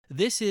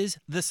This is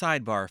The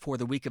Sidebar for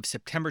the week of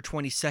September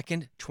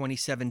 22nd,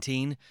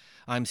 2017.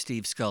 I'm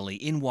Steve Scully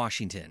in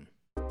Washington.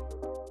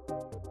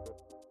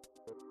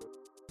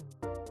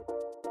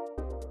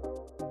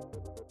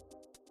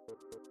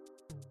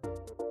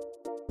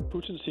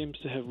 Putin seems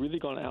to have really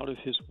gone out of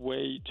his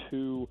way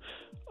to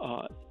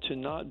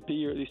not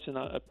be, or at least to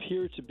not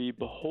appear to be,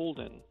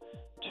 beholden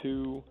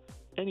to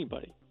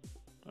anybody.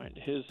 Right?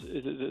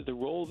 The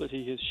role that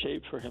he has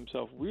shaped for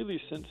himself,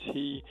 really since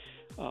he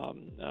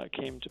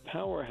came to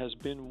power, has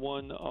been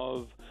one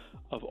of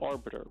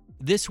arbiter.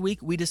 This week,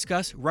 we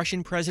discuss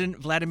Russian President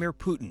Vladimir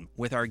Putin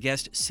with our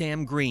guest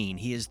Sam Greene.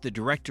 He is the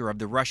director of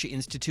the Russia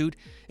Institute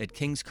at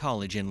King's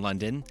College in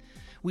London.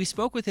 We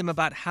spoke with him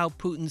about how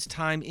Putin's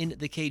time in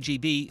the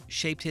KGB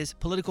shaped his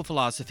political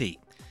philosophy,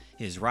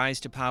 his rise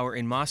to power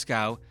in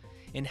Moscow,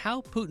 and how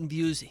Putin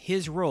views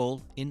his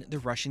role in the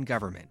Russian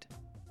government.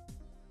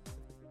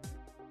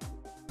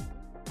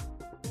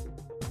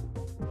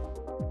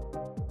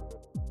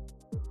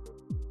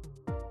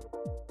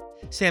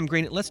 Sam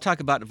Greene, let's talk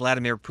about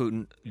Vladimir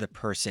Putin, the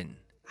person.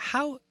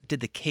 How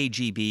did the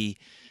KGB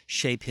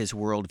shape his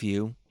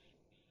worldview?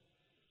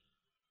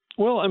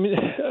 Well, I mean,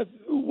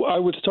 I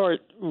would start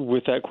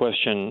with that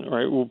question,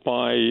 right, with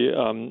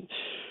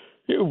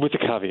the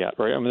caveat,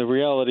 right? I mean, the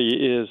reality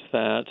is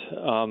that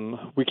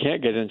we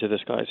can't get into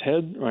this guy's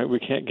head, right? We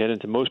can't get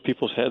into most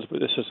people's heads, but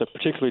this is a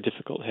particularly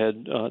difficult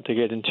head to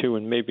get into,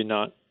 and maybe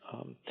not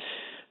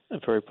a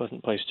very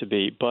pleasant place to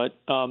be. But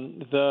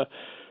there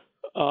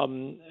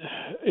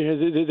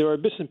are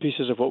bits and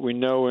pieces of what we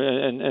know,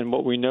 and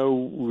what we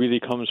know really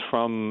comes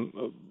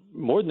from,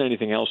 more than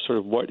anything else, sort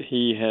of what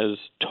he has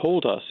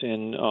told us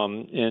in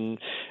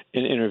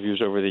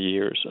interviews over the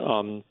years.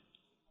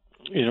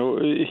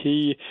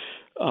 He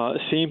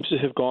seems to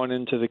have gone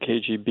into the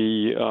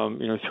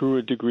KGB, through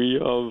a degree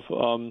of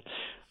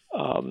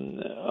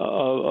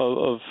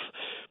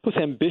both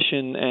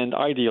ambition and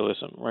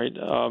idealism, right?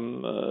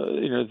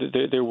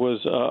 There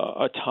was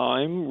a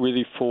time,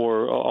 really,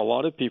 for a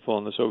lot of people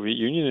in the Soviet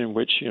Union in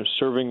which,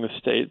 serving the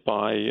state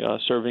by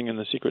serving in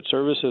the secret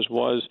services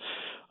was,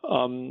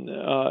 a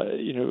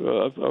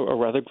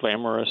rather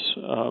glamorous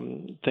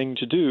thing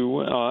to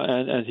do,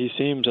 and he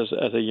seems,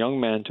 as a young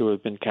man, to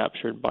have been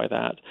captured by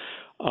that,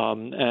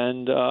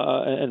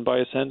 and by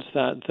a sense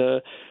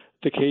that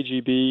the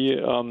KGB,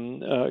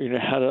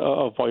 had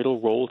a vital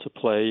role to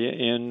play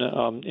in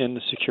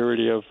the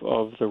security of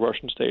the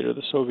Russian state, or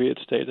the Soviet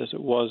state as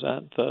it was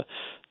at the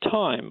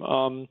time.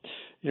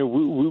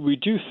 We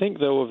do think,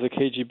 though, of the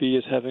KGB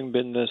as having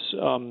been this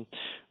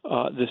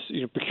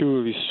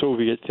peculiarly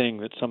Soviet thing,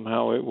 that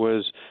somehow it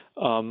was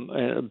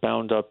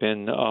bound up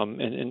in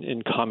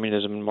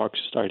communism and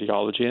Marxist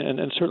ideology,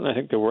 and certainly I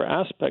think there were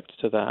aspects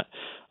to that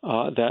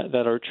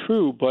that are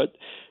true, but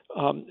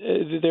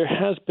there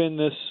has been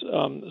this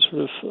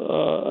sort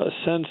of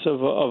sense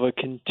of a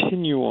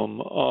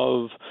continuum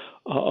of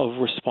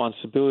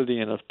responsibility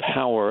and of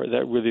power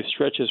that really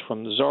stretches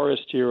from the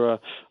Tsarist era,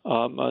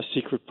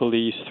 secret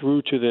police,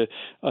 through to the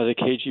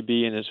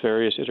KGB in its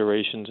various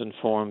iterations and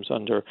forms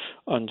under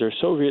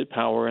Soviet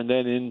power, and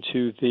then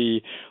into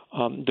the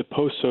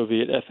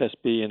post-Soviet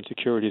FSB and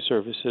security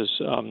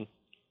services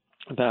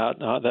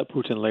that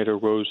Putin later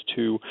rose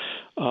to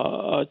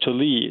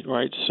lead,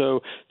 right?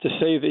 So to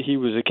say that he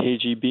was a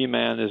KGB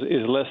man is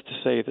less to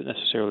say that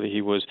necessarily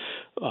he was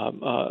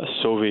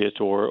Soviet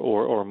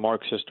or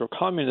Marxist or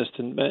communist,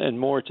 and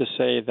more to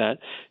say that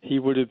he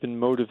would have been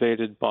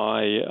motivated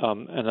by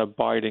an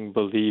abiding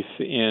belief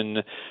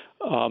in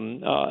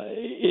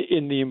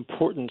the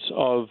importance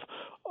of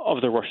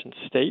the Russian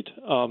state,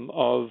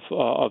 of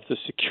the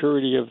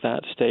security of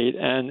that state,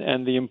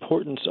 and the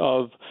importance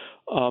of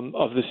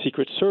the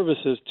secret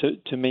services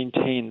to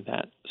maintain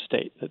that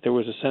state. That there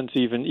was a sense,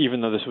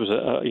 even though this was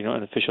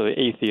an officially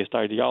atheist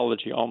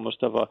ideology,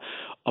 almost of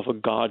a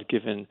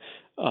God-given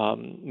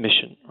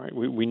mission. Right?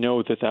 We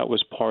know that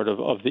was part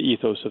of the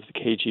ethos of the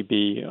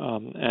KGB,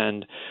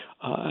 and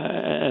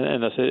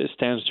thus it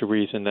stands to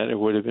reason that it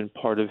would have been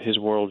part of his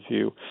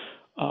worldview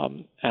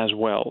as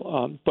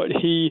well. But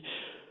he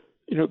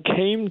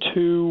came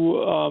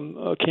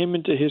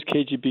into his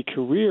KGB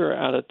career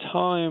at a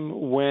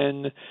time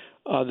when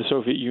the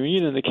Soviet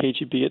Union and the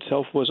KGB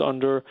itself was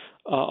under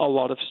a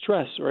lot of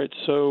stress, right?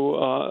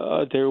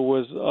 So there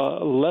was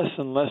less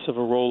and less of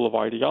a role of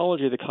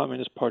ideology. The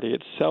Communist Party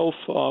itself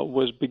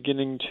was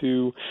beginning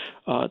to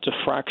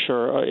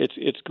fracture.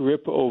 Its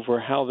grip over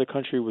how the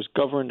country was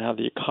governed, how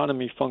the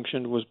economy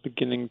functioned, was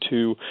beginning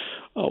to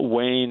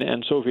wane,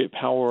 and Soviet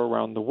power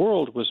around the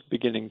world was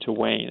beginning to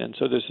wane. And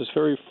so there's this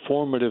very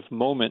formative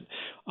moment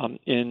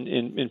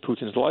in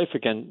Putin's life,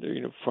 again,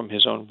 from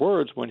his own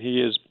words, when he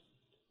is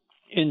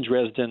in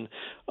Dresden.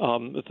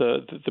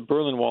 The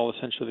Berlin Wall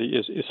essentially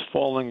is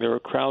falling. There are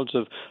crowds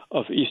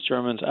of East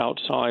Germans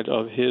outside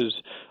of his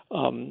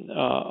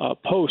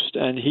post,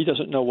 and he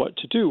doesn't know what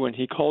to do. And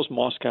he calls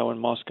Moscow, and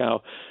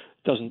Moscow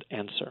doesn't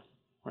answer.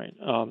 Right?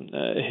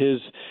 His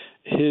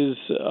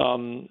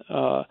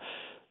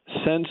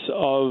sense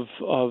of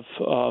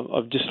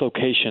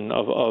dislocation,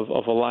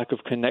 of a lack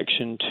of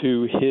connection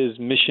to his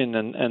mission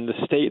and the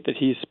state that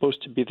he's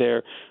supposed to be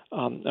there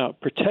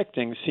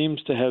protecting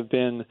seems to have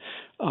been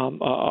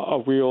a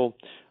real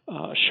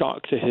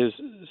shock to his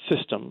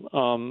system.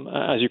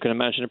 As you can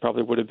imagine, it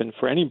probably would have been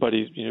for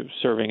anybody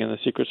serving in the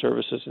Secret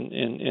Services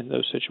in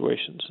those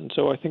situations. And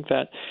so I think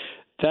that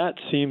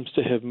seems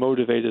to have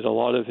motivated a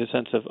lot of his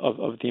sense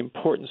of the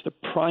importance, the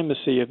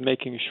primacy of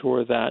making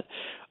sure that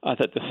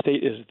that the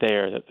state is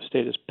there, that the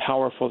state is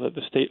powerful, that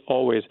the state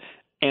always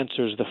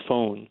answers the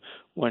phone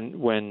when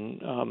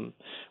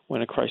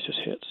a crisis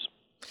hits.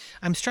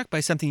 I'm struck by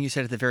something you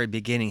said at the very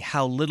beginning,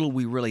 how little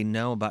we really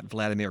know about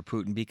Vladimir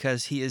Putin,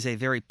 because he is a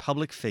very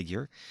public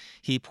figure.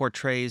 He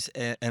portrays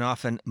an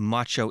often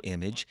macho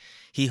image.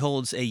 He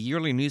holds a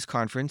yearly news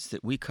conference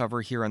that we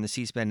cover here on the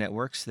C-SPAN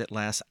networks that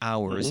lasts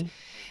hours,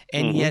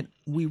 and yet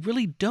we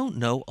really don't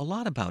know a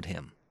lot about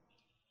him.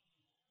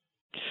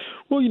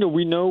 Well,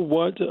 we know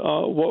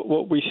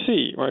what we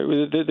see,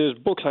 right? There's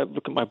books. I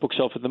look at my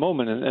bookshelf at the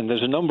moment, and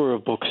there's a number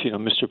of books,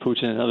 Mr.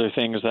 Putin and other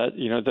things that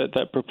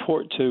that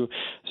purport to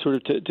sort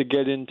of to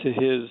get into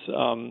his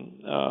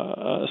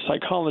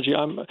psychology.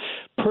 I'm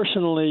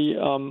personally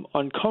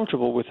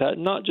uncomfortable with that,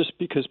 not just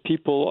because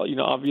people,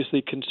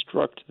 obviously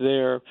construct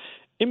their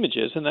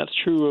images, and that's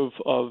true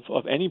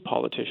of any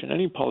politician.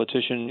 Any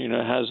politician,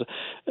 has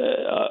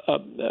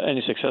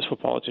any successful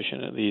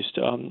politician at least,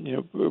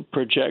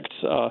 projects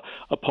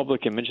a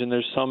public image, and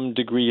there's some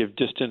degree of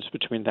distance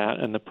between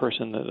that and the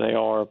person that they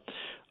are.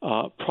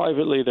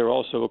 Privately, they're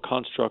also a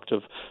construct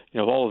of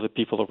all of the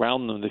people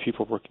around them, the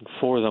people working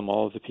for them,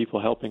 all of the people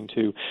helping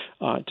to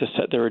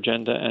set their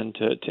agenda and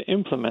to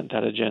implement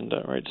that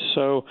agenda. Right.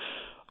 So.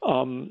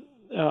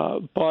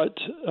 But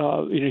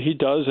he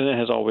does, and it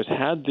has always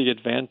had the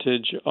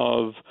advantage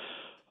of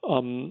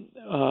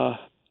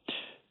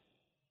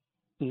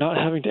not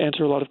having to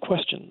answer a lot of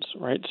questions,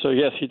 right? So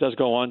yes, he does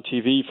go on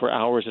TV for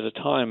hours at a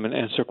time and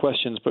answer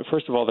questions, but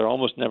first of all, they're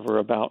almost never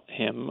about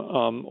him,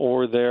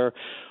 or they're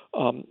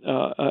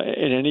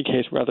in any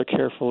case rather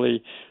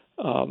carefully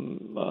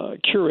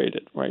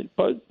curated, right?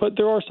 But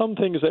there are some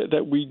things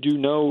that we do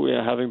know,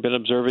 having been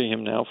observing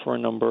him now for a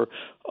number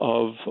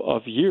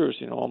of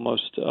years,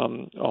 almost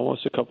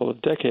a couple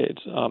of decades.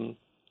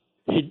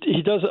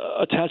 He does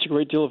attach a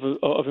great deal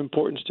of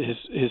importance to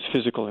his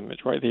physical image,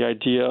 right? The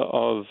idea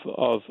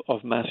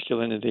of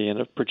masculinity and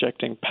of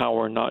projecting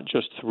power not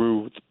just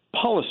through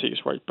policies,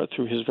 right, but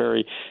through his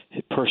very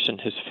person,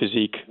 his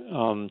physique,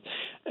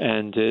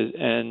 and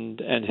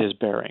his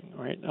bearing,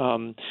 right.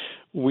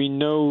 We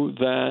know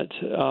that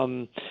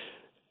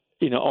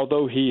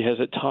although he has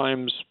at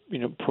times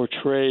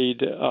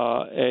portrayed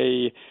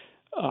a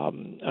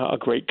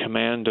great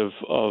command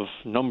of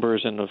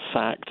numbers and of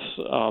facts,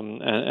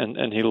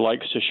 and he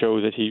likes to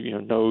show that he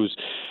knows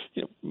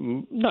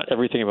not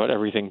everything about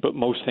everything, but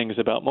most things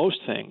about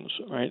most things,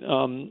 right?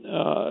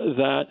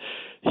 That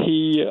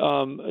he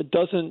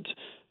doesn't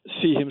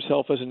see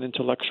himself as an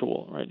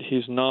intellectual, right?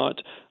 He's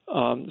not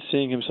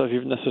seeing himself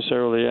even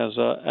necessarily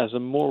as a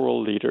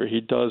moral leader.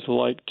 He does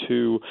like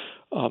to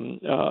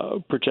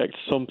project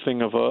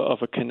something of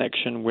a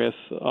connection with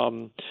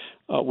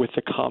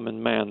the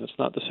common man. That's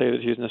not to say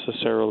that he's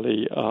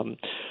necessarily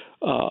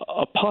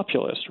a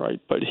populist, right?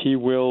 But he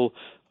will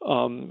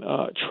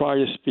try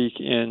to speak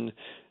in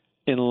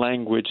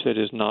language that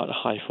is not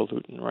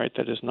highfalutin, right?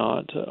 That is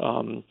not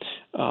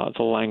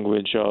the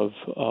language of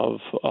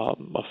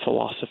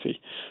philosophy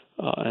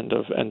and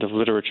of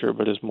literature,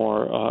 but is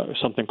more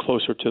something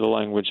closer to the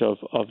language of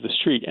the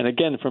street. And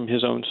again, from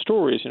his own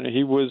stories,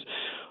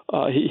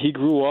 he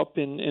grew up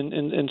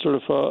in sort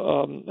of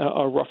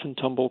a rough and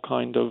tumble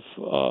kind of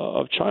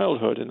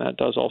childhood, and that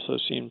does also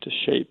seem to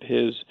shape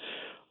his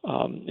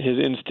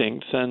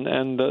instincts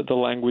and the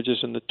languages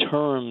and the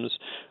terms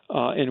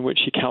in which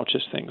he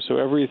couches things. So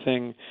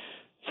everything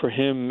for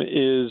him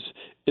is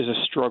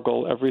a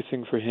struggle.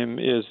 Everything for him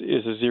is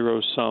a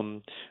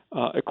zero-sum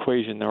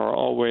equation. There are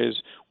always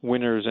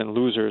winners and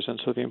losers, and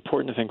so the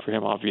important thing for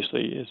him,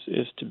 obviously,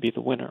 is to be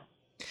the winner.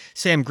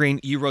 Sam Greene,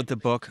 you wrote the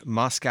book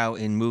Moscow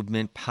in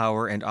Movement,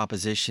 Power and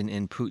Opposition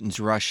in Putin's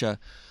Russia.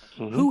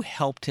 Mm-hmm. Who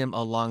helped him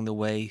along the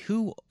way?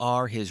 Who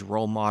are his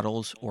role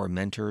models or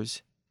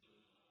mentors?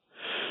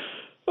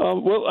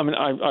 Well, I mean,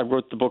 I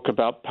wrote the book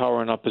about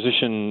power and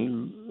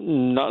opposition,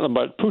 not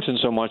about Putin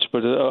so much, but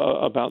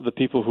about the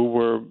people who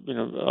were,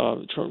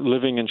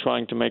 living and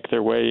trying to make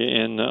their way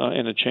in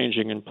a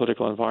changing and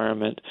political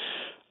environment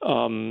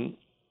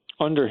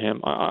under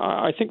him.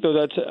 I think, though,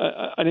 that's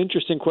an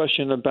interesting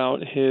question about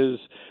his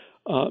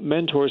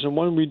mentors, and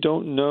one we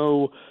don't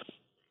know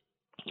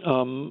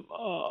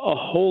a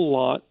whole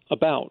lot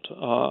about.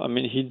 I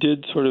mean, he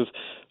did sort of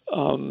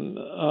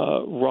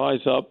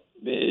rise up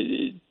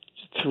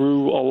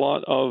through a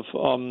lot of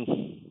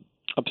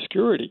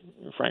obscurity,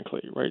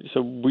 frankly, right?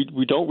 So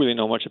we don't really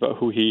know much about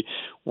who he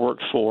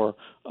worked for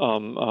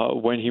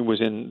when he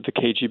was in the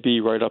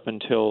KGB, right up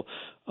until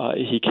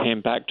he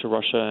came back to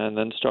Russia and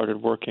then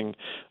started working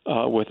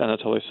with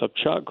Anatoly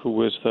Sobchak, who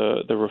was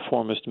the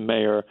reformist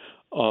mayor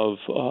of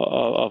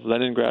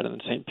Leningrad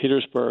and St.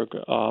 Petersburg.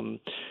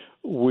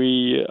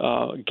 We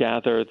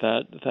gather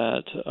that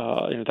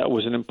that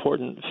was an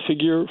important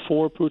figure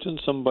for Putin,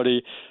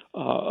 somebody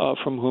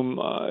from whom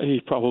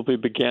he probably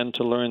began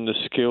to learn the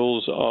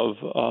skills of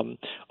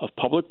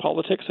public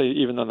politics,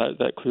 even though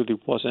that clearly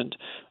wasn't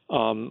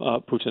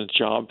Putin's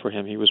job for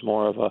him. He was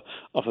more of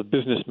a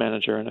business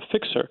manager and a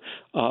fixer.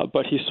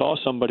 But he saw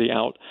somebody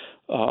out,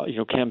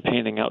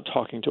 campaigning, out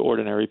talking to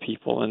ordinary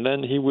people, and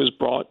then he was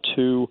brought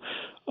to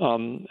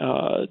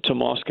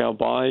Moscow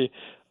by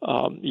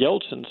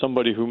Yeltsin,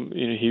 somebody whom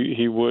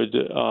he would,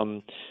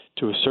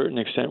 to a certain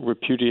extent,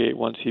 repudiate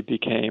once he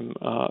became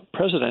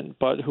president,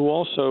 but who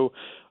also,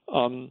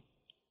 to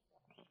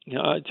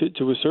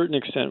a certain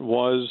extent,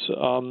 was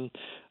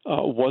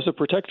a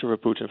protector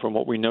of Putin. From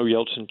what we know,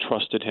 Yeltsin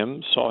trusted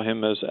him, saw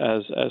him as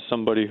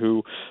somebody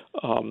who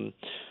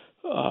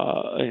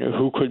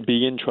could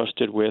be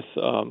entrusted with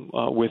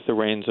the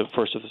reins of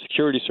first of the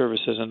security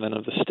services and then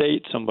of the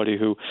state, somebody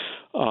who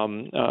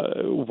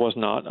was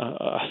not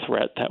a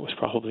threat. That was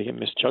probably a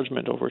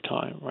misjudgment over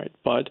time, right?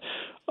 But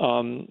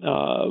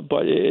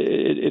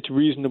it's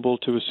reasonable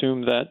to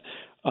assume that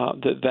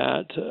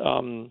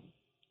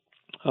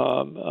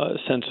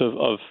sense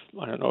of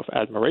I don't know if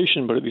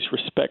admiration, but at least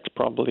respect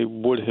probably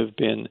would have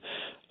been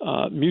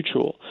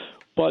mutual.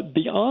 But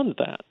beyond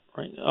that,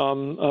 right,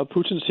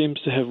 Putin seems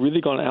to have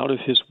really gone out of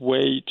his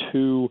way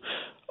to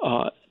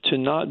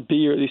not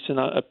be, or at least to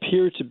not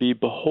appear to be,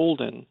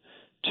 beholden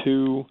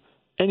to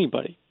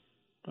anybody.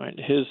 Right,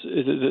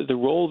 the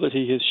role that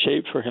he has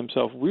shaped for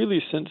himself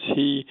really since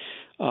he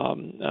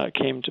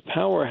came to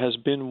power has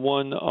been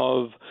one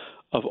of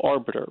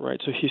arbiter,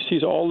 right? So he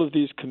sees all of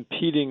these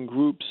competing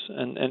groups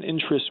and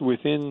interests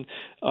within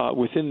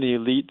the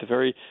elite, the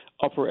very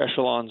upper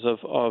echelons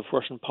of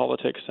Russian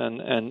politics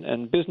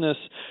and business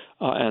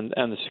and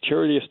the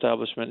security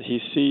establishment. He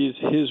sees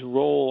his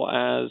role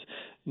as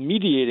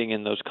mediating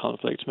in those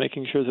conflicts,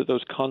 making sure that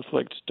those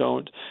conflicts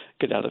don't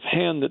get out of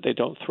hand, that they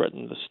don't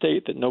threaten the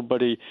state, that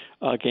nobody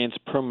gains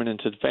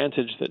permanent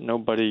advantage, that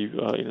nobody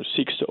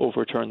seeks to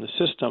overturn the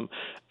system.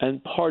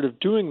 And part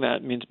of doing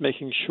that means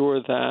making sure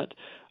that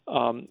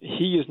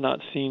he is not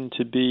seen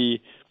to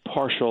be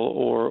partial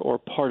or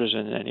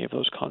partisan in any of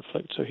those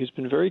conflicts. So he's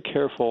been very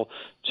careful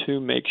to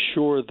make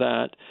sure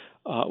that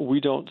we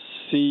don't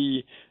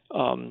see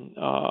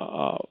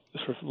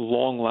sort of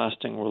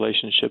long-lasting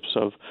relationships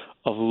of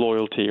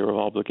loyalty or of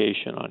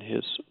obligation on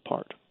his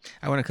part.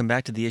 I want to come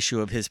back to the issue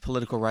of his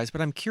political rise,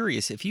 but I'm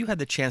curious, if you had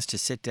the chance to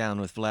sit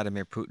down with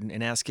Vladimir Putin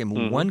and ask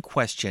him one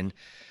question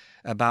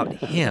about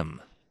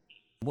him,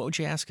 what would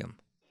you ask him?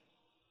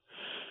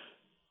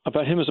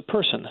 About him as a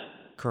person?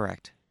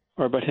 Correct.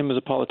 Or about him as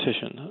a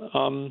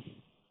politician?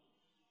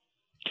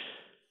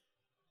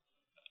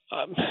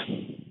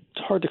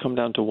 It's hard to come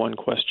down to one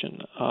question.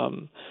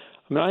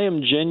 I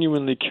am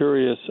genuinely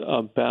curious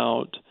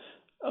about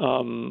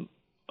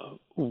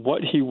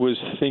what he was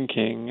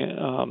thinking,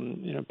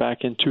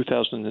 back in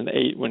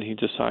 2008 when he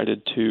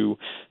decided to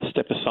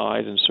step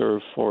aside and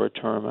serve for a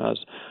term as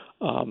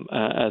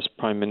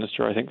prime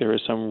minister. I think there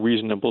is some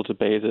reasonable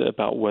debate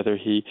about whether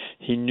he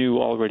knew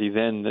already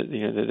then that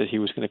that he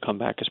was going to come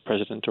back as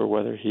president, or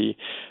whether he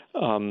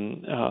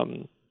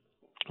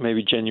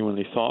maybe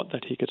genuinely thought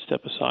that he could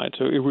step aside.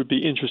 So it would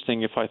be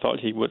interesting if I thought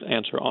he would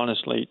answer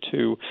honestly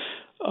to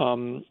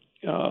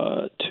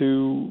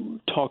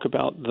talk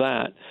about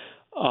that.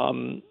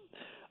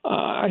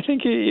 I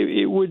think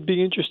it would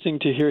be interesting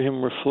to hear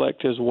him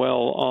reflect as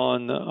well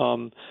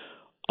on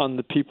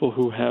the people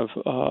who have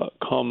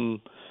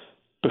come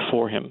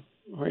before him.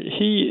 Right?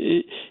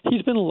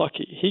 He's been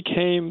lucky. He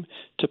came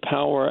to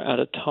power at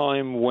a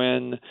time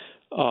when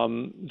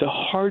the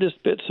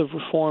hardest bits of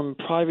reform,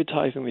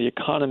 privatizing the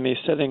economy,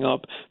 setting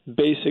up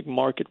basic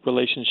market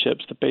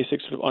relationships, the basic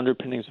sort of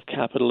underpinnings of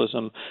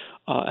capitalism,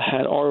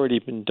 had already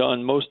been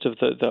done. Most of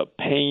the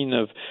pain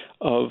of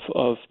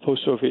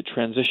post-Soviet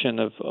transition,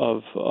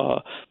 of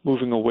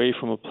moving away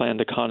from a planned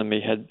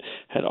economy,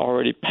 had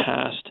already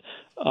passed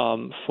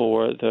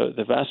for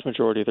the vast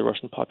majority of the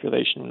Russian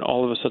population. And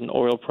all of a sudden,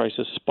 oil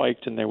prices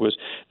spiked, and there was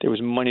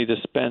money to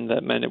spend.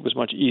 That meant it was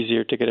much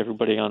easier to get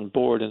everybody on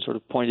board and sort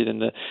of pointed in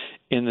the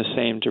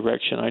same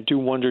direction. I do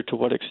wonder to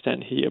what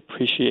extent he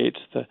appreciates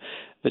the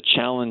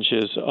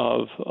challenges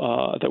of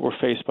that were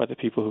faced by the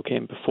people who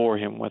came before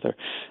him, whether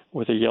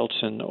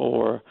Yeltsin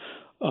or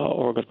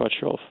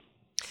Gorbachev.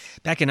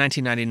 Back in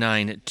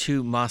 1999,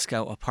 2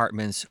 Moscow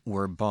apartments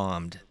were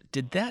bombed.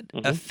 Did that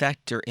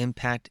affect or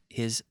impact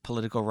his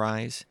political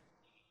rise?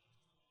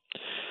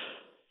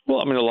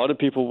 Well, a lot of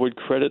people would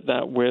credit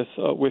that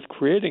with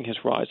creating his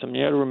rise.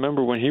 You had to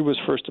remember when he was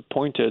first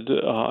appointed,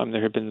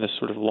 there had been this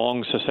sort of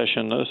long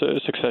succession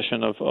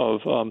of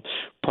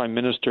prime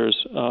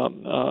ministers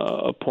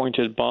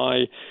appointed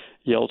by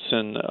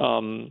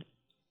Yeltsin.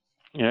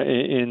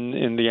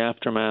 in the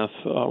aftermath,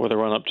 or the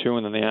run-up to,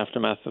 and then the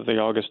aftermath of the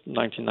August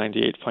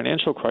 1998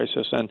 financial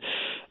crisis. And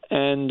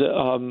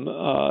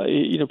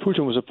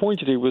Putin was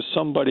appointed. He was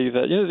somebody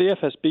that, the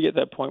FSB at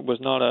that point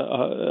was not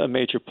a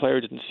major player,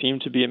 didn't seem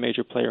to be a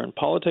major player in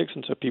politics,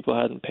 and so people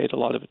hadn't paid a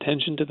lot of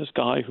attention to this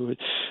guy who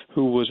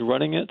was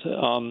running it.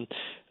 A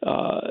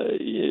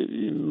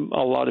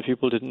lot of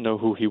people didn't know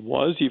who he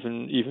was,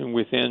 even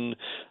within,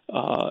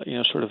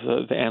 sort of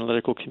the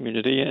analytical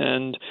community.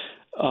 And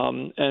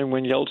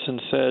when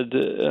Yeltsin said,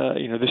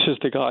 this is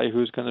the guy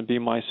who's going to be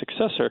my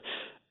successor,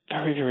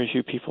 very, very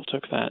few people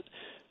took that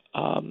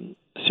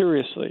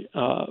seriously.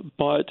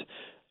 But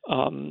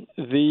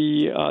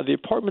the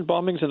apartment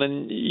bombings, and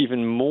then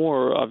even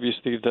more,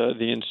 obviously,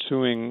 the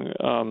ensuing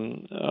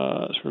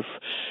sort of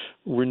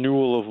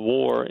renewal of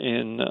war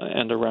in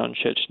and around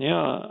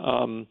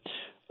Chechnya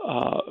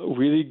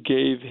really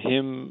gave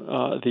him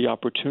the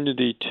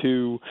opportunity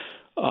to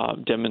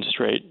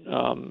demonstrate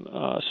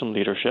some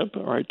leadership,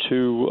 right,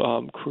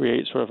 to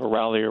create sort of a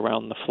rally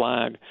around the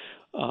flag,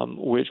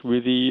 which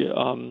really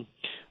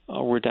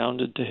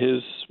redounded to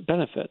his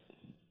benefit.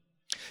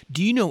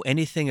 Do you know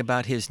anything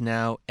about his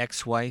now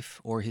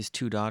ex-wife or his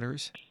two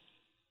daughters?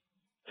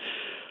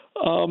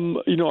 I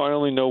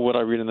only know what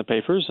I read in the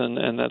papers,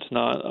 and that's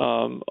not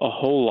a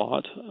whole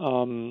lot.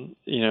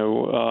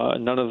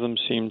 None of them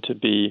seem to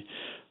be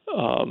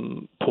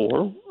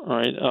poor,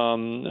 right?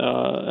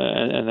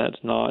 And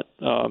that's not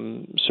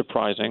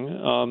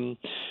surprising.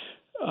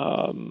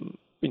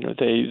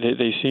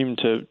 They seem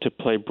to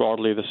play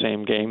broadly the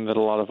same game that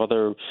a lot of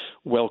other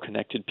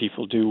well-connected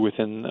people do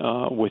within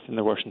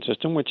the Russian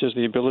system, which is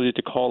the ability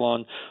to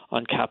call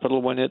on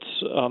capital when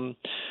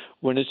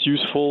it's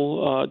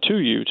useful to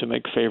you, to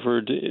make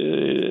favored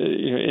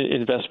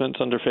investments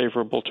under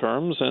favorable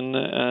terms,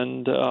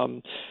 and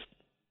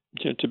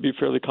to be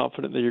fairly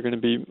confident that you're going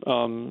to be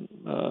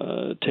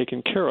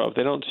taken care of.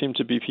 They don't seem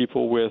to be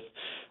people with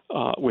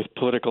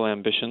political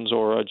ambitions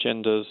or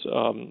agendas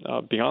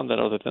beyond that,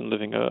 other than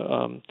living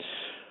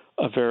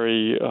a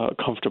very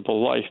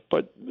comfortable life.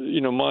 But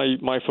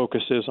my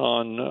focus is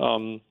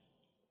on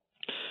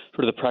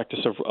sort of the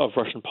practice of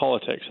Russian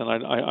politics, and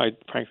I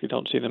frankly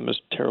don't see them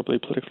as terribly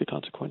politically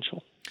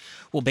consequential.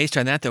 Well, based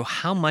on that, though,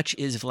 how much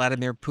is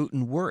Vladimir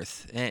Putin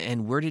worth,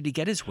 and where did he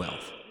get his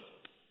wealth?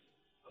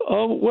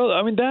 Well,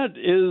 I mean, that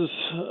is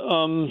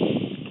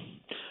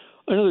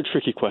another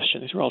tricky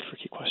question. These are all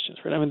tricky questions,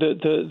 right? I mean,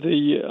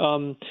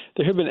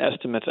 there have been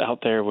estimates out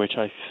there which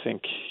I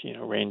think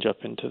range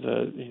up into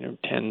the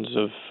tens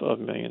of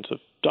millions of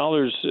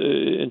dollars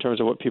in terms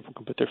of what people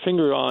can put their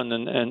finger on,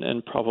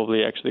 and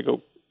probably actually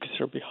go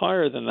considerably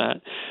higher than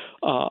that.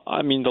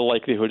 I mean, the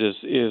likelihood is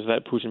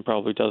that Putin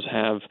probably does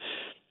have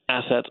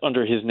assets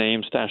under his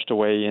name stashed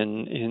away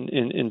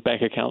in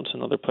bank accounts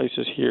and other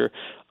places here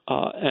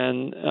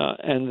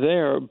and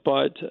there,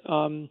 but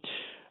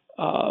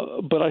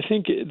I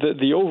think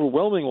the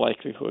overwhelming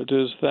likelihood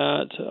is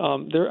that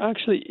there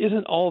actually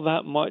isn't all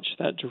that much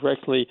that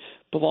directly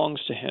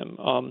belongs to him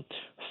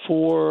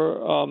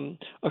for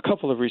a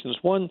couple of reasons.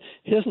 One,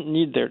 he doesn't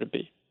need there to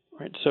be,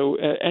 right? So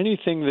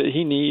anything that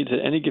he needs at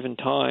any given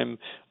time,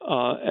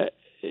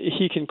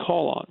 he can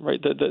call on,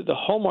 right? The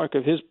hallmark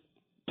of his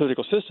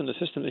political system, the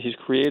system that he's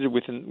created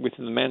within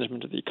the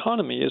management of the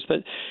economy, is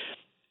that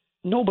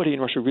nobody in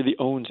Russia really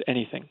owns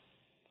anything.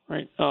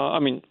 Right. I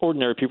mean,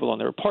 ordinary people own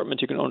their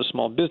apartments. You can own a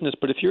small business.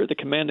 But if you're at the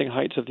commanding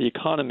heights of the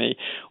economy,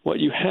 what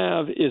you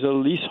have is a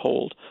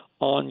leasehold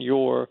on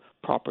your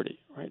property.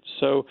 Right.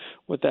 So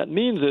what that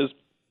means is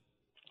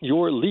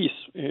your lease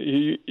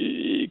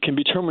can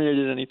be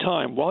terminated at any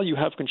time while you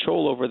have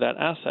control over that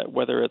asset,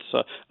 whether it's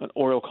an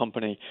oil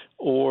company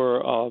or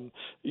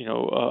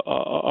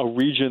a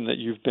region that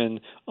you've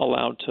been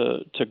allowed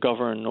to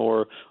govern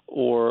or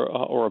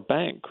a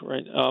bank,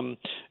 right?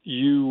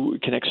 You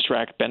can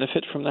extract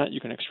benefit from that. You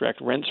can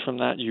extract rents from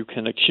that. You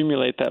can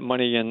accumulate that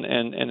money and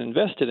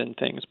invest it in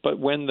things. But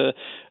when the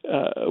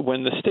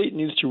state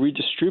needs to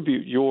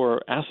redistribute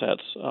your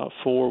assets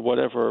for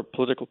whatever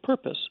political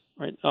purpose,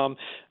 right?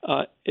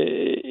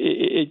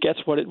 It gets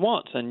what it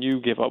wants, and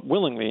you give up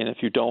willingly. And if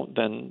you don't,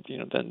 then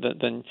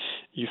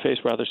you face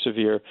rather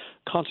severe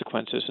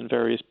consequences. And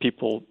various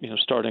people,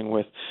 starting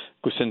with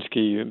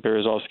Gusinski,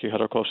 Berezovsky,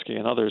 Khodorkovsky,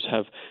 and others,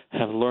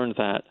 have learned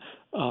that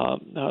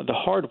the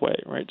hard way,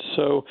 right?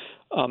 So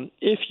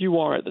if you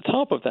are at the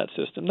top of that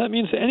system, that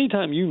means that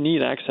anytime you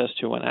need access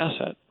to an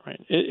asset, right,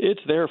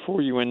 it's there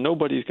for you, and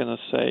nobody's going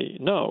to say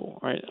no,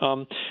 right?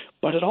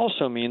 But it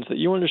also means that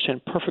you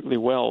understand perfectly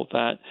well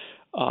that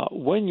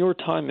when your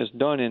time is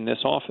done in this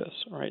office,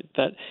 right,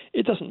 that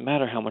it doesn't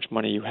matter how much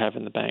money you have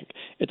in the bank.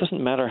 It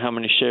doesn't matter how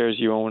many shares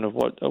you own of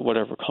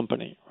whatever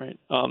company, right?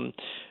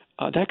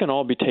 That can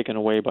all be taken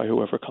away by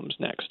whoever comes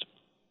next.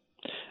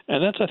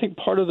 And that's, I think,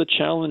 part of the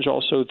challenge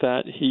also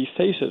that he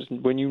faces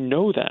when you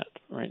know that,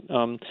 right?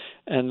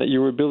 And that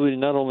your ability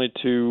not only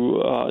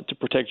to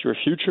protect your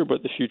future,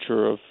 but the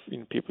future of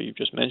people you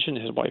just mentioned,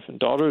 his wife and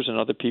daughters, and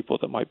other people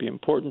that might be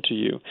important to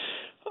you.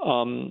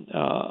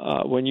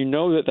 When you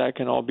know that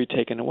can all be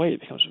taken away,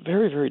 it becomes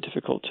very, very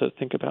difficult to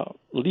think about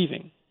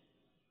leaving.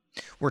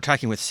 We're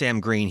talking with Sam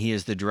Greene. He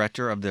is the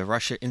director of the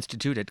Russia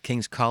Institute at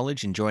King's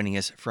College and joining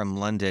us from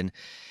London.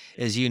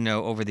 As you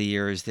know, over the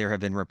years, there have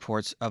been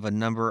reports of a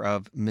number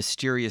of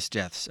mysterious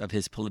deaths of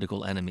his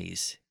political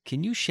enemies.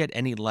 Can you shed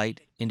any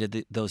light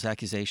into those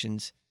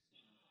accusations?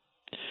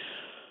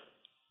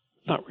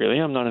 Not really.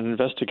 I'm not an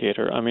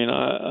investigator. I mean,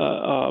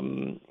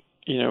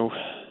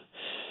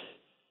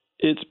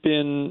 it's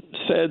been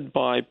said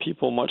by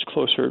people much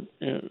closer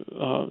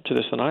to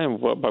this than I am,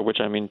 by which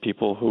I mean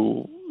people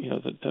who,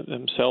 that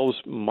themselves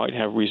might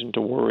have reason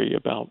to worry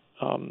about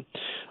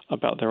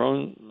their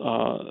own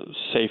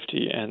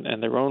safety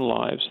and their own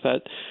lives.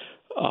 That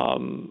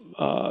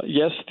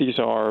yes, these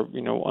are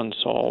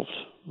unsolved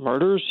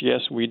murders.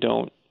 Yes, we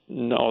don't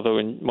know, although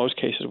in most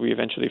cases we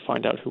eventually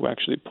find out who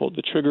actually pulled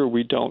the trigger.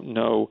 We don't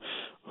know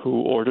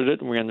who ordered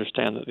it, and we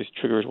understand that these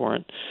triggers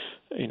weren't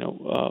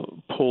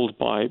pulled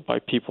by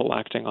people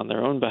acting on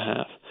their own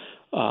behalf,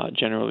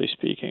 generally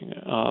speaking.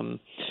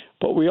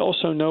 But we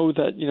also know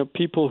that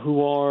people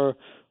who are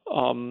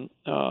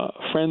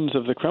friends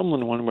of the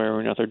Kremlin one way or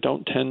another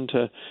don't tend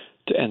to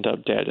end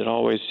up dead. It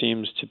always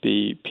seems to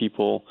be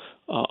people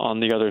on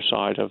the other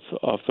side of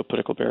the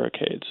political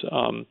barricades.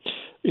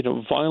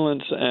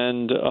 Violence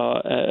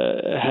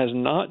has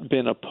not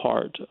been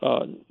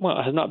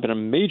has not been a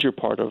major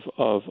part of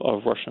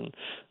Russian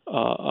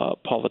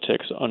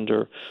politics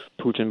under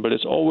Putin, but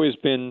it's always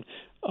been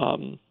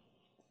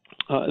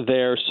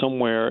there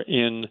somewhere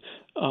in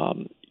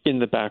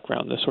the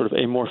background, this sort of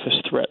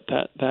amorphous threat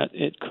that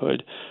it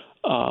could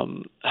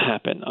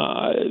happen.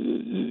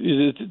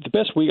 The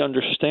best we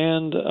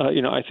understand,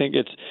 I think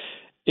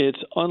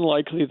it's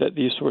unlikely that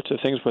these sorts of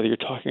things, whether you're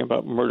talking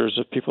about murders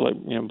of people like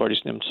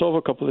Boris Nemtsov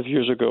a couple of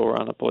years ago, or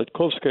Anna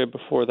Politkovskaya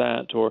before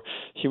that, or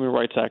human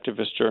rights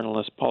activists,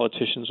 journalists,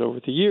 politicians over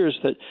the years,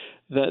 that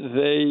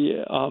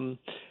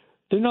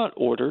they're not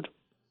ordered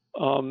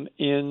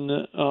in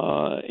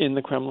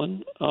the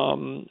Kremlin,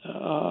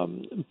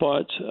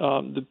 but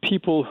the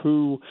people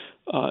who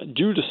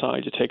do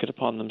decide to take it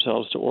upon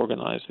themselves to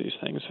organize these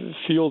things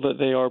feel that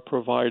they are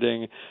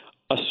providing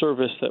a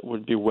service that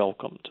would be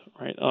welcomed,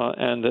 right?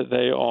 And that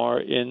they are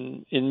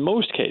in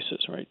most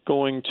cases, right,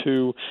 going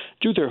to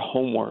do their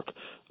homework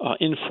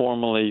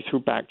informally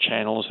through back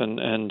channels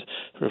and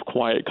sort of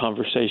quiet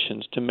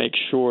conversations to make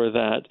sure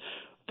that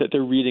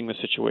they're reading the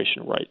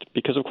situation right.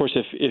 Because of course,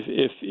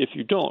 if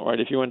you don't, right,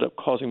 if you end up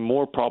causing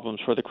more problems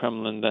for the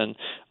Kremlin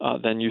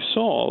than you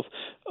solve,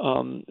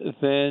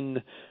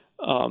 then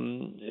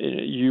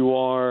you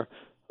are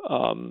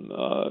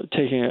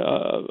taking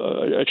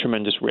a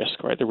tremendous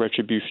risk, right? The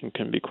retribution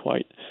can be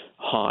quite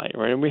high,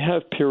 right? And we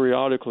have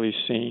periodically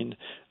seen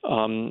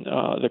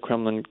the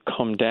Kremlin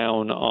come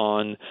down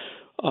on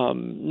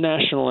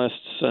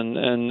nationalists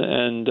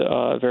and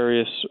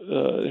various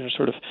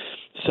sort of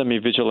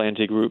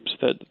semi-vigilante groups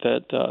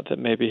that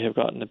maybe have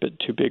gotten a bit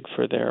too big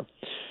for their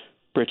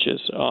britches.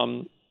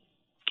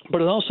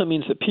 But it also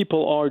means that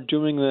people are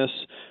doing this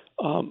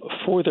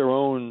for their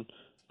own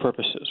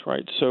purposes,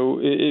 right? So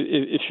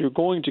if you're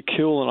going to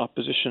kill an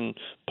opposition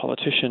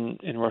politician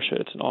in Russia,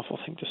 it's an awful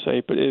thing to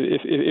say, but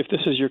if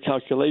this is your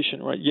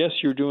calculation, right, yes,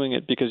 you're doing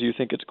it because you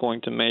think it's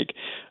going to make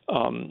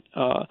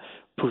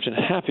Putin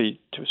happy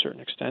to a certain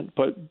extent,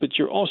 but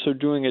you're also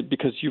doing it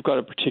because you've got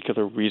a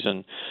particular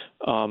reason,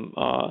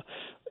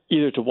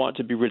 either to want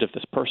to be rid of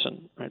this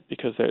person, right?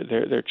 Because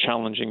they're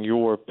challenging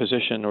your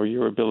position or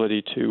your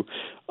ability to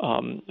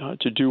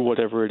do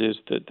whatever it is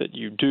that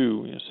you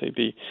do. Say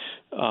be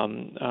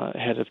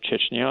head of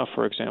Chechnya,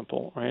 for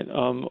example, right?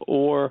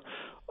 Or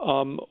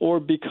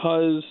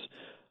because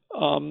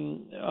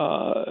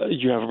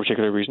you have a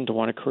particular reason to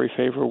want to curry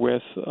favor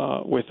with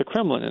the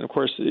Kremlin, and of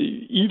course,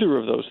 either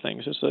of those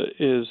things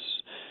is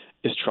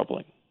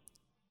troubling.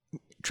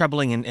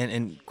 Troubling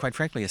and quite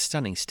frankly, a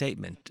stunning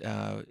statement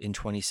in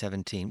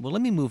 2017. Well,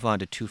 let me move on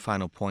to two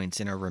final points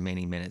in our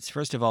remaining minutes.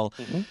 First of all,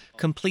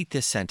 complete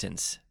this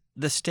sentence.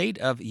 The state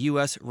of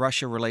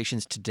U.S.-Russia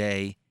relations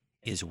today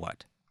is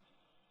what?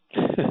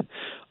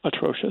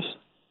 Atrocious.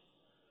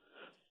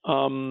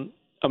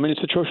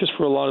 It's atrocious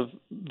for a lot of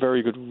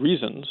very good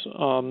reasons.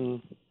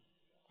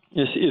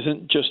 This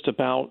isn't just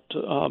about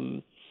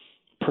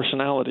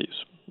personalities,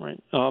 right?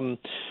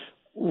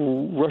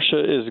 Russia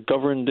is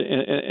governed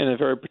in a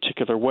very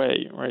particular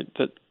way, right,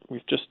 that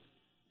we've just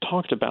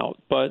talked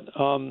about. But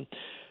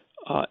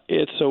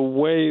it's a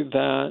way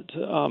that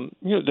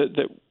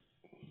that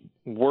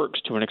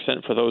works to an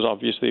extent for those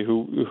obviously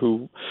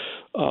who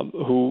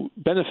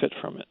benefit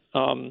from it.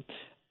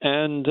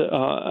 And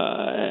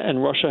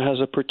Russia has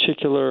a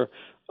particular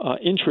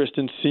interest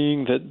in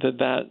seeing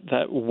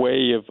that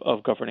way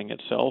of governing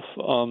itself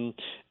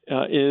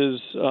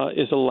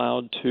is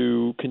allowed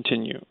to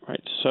continue,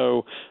 right?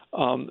 So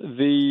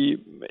the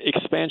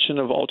expansion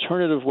of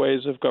alternative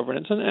ways of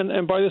governance,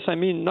 and by this I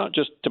mean not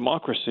just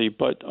democracy,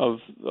 but of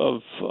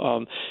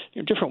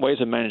different ways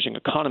of managing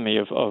economy,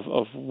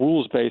 of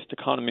rules-based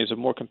economies, of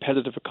more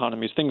competitive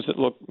economies, things that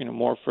look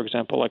more, for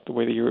example, like the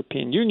way the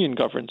European Union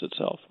governs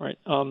itself, right?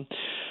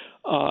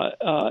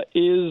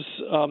 is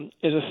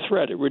a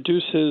threat. It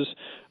reduces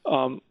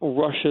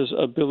Russia's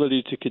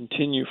ability to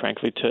continue,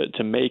 frankly,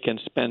 to make and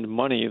spend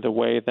money the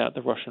way that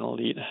the Russian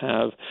elite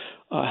have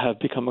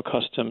become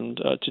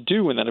accustomed to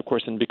do, and that, of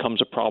course, then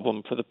becomes a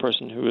problem for the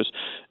person who is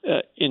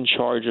in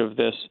charge of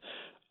this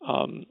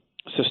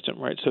system,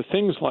 right? So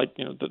things like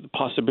the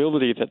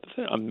possibility that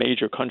a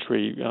major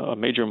country, a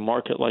major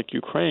market like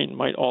Ukraine,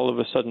 might all of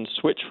a sudden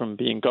switch from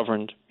being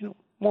governed,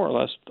 more or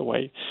less the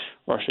way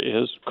Russia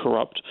is,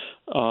 corrupt,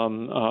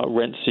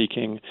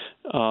 rent-seeking,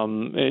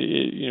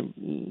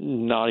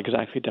 not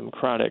exactly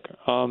democratic,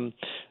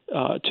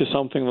 to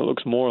something that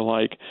looks more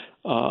like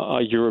a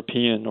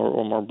European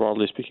or more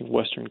broadly speaking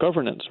Western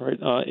governance, right?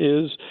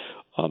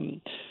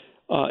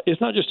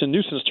 Is not just a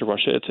nuisance to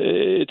Russia;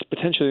 it's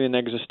potentially an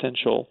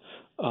existential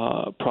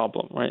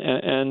problem, right?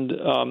 And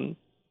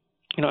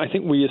I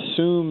think we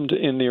assumed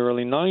in the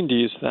early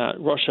 90s that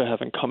Russia,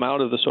 having come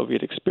out of the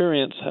Soviet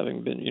experience,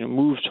 having been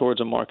moved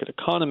towards a market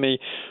economy,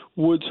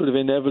 would sort of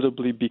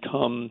inevitably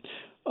become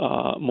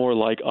more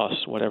like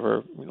us,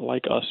 whatever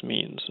like us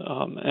means.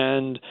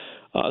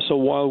 So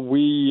while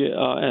we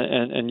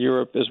and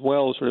Europe as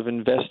well sort of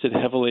invested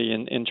heavily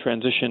in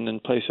transition in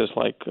places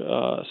like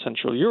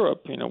Central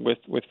Europe,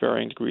 with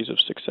varying degrees of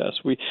success,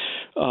 we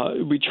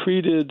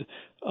treated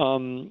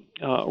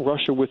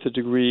Russia with a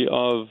degree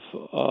of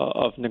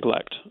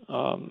neglect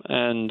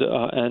and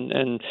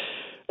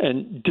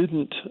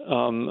didn't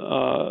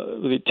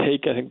really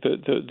take, I think,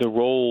 the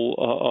role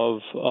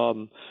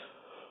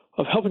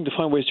of helping to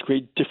find ways to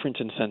create different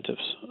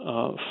incentives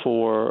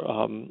for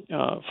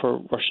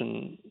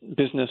Russian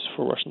business,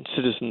 for Russian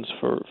citizens,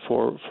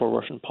 for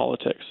Russian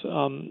politics,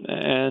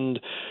 and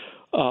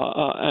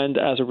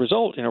as a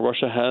result,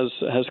 Russia has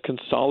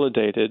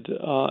consolidated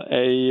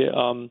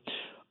a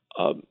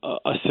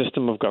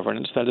system of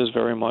governance that is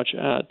very much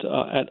at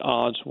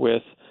odds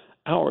with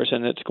ours,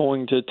 and it's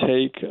going to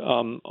take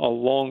a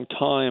long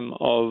time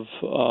of,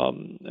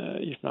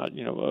 if not,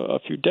 a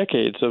few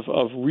decades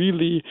of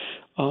really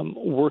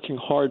working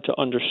hard to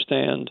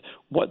understand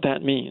what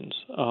that means,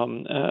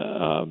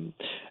 and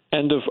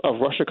of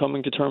Russia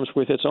coming to terms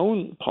with its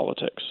own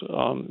politics,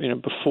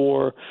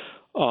 before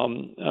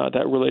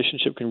that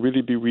relationship can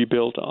really be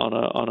rebuilt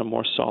on a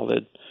more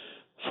solid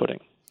footing.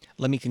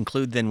 Let me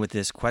conclude then with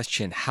this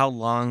question. How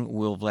long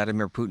will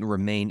Vladimir Putin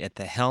remain at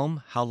the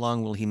helm? How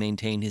long will he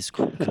maintain his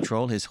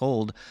control, his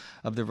hold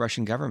of the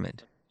Russian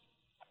government?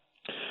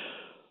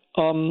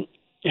 It's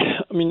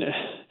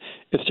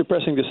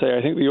depressing to say.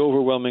 I think the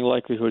overwhelming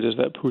likelihood is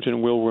that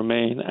Putin will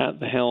remain at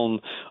the helm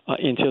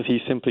until he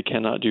simply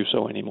cannot do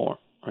so anymore.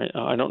 Right?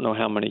 I don't know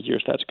how many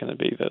years that's going to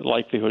be. The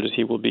likelihood is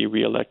he will be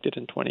reelected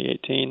in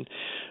 2018,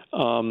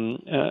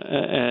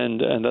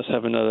 and thus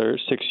have another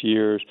 6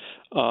 years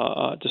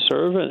to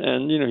serve.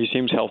 And he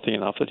seems healthy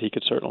enough that he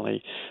could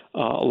certainly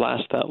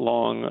last that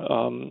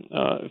long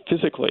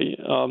physically.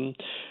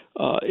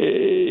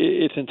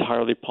 It's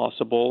entirely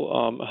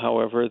possible,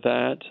 however,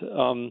 that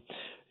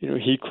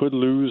he could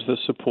lose the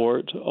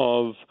support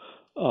of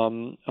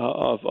the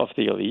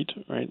elite.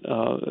 Right,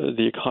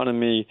 the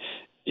economy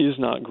is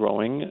not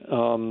growing.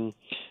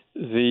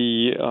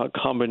 The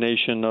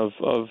combination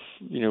of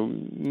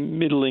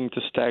middling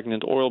to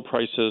stagnant oil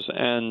prices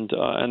and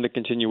the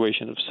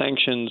continuation of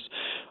sanctions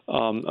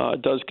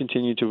does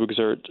continue to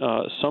exert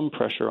some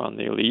pressure on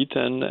the elite,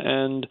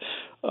 and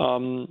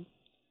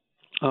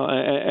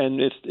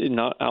it's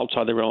not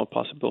outside the realm of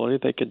possibility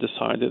they could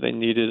decide that they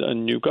needed a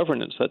new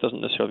governance. That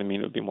doesn't necessarily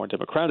mean it would be more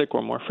democratic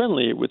or more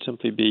friendly. It would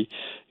simply be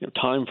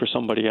time for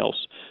somebody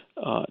else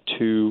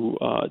to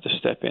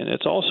step in.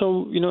 It's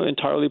also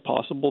entirely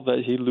possible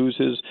that he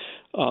loses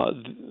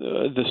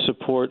the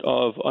support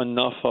of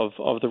enough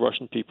of the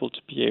Russian people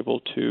to be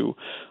able to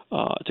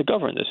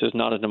govern. This is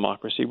not a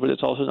democracy, but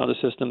it's also not a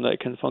system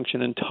that can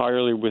function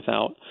entirely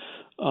without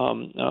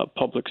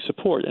public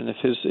support. And if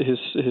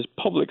his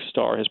public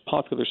star, his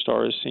popular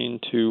star, is seen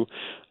to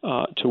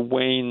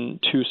wane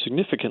too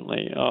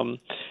significantly,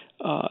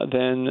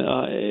 then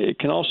it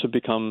can also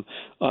become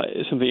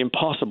simply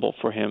impossible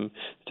for him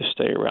to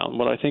stay around.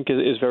 What I think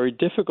is very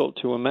difficult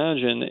to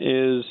imagine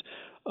is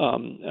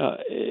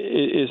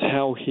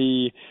how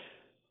he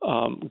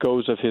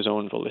goes of his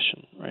own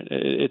volition. Right?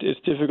 It's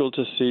difficult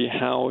to see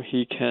how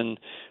he can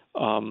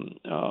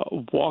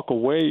walk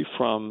away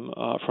from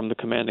the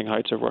commanding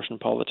heights of Russian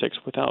politics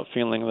without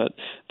feeling that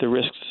the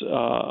risks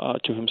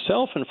to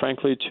himself and,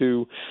 frankly,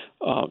 to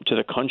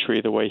the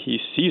country, the way he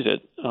sees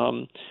it,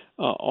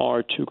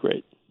 are too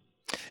great.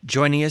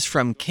 Joining us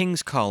from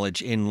King's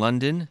College in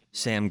London,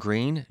 Sam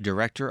Greene,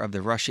 director of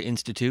the Russia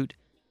Institute.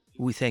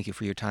 We thank you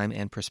for your time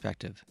and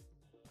perspective.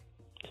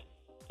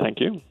 Thank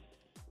you.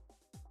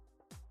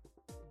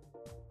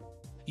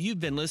 You've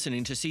been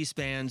listening to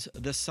C-SPAN's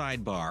The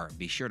Sidebar.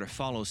 Be sure to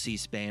follow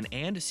C-SPAN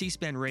and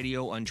C-SPAN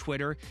Radio on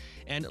Twitter,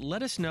 and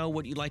let us know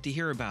what you'd like to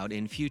hear about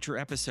in future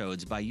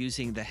episodes by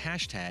using the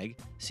hashtag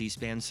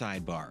C-SPAN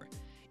Sidebar.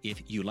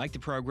 If you like the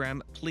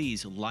program,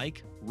 please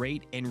like,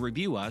 rate, and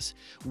review us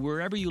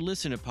wherever you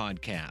listen to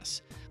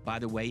podcasts. By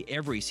the way,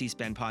 every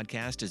C-SPAN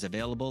podcast is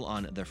available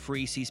on the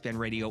free C-SPAN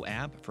Radio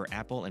app for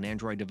Apple and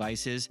Android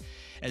devices,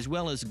 as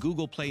well as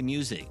Google Play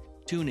Music,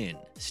 TuneIn,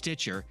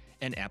 Stitcher,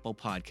 and Apple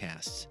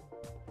Podcasts.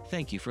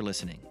 Thank you for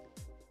listening.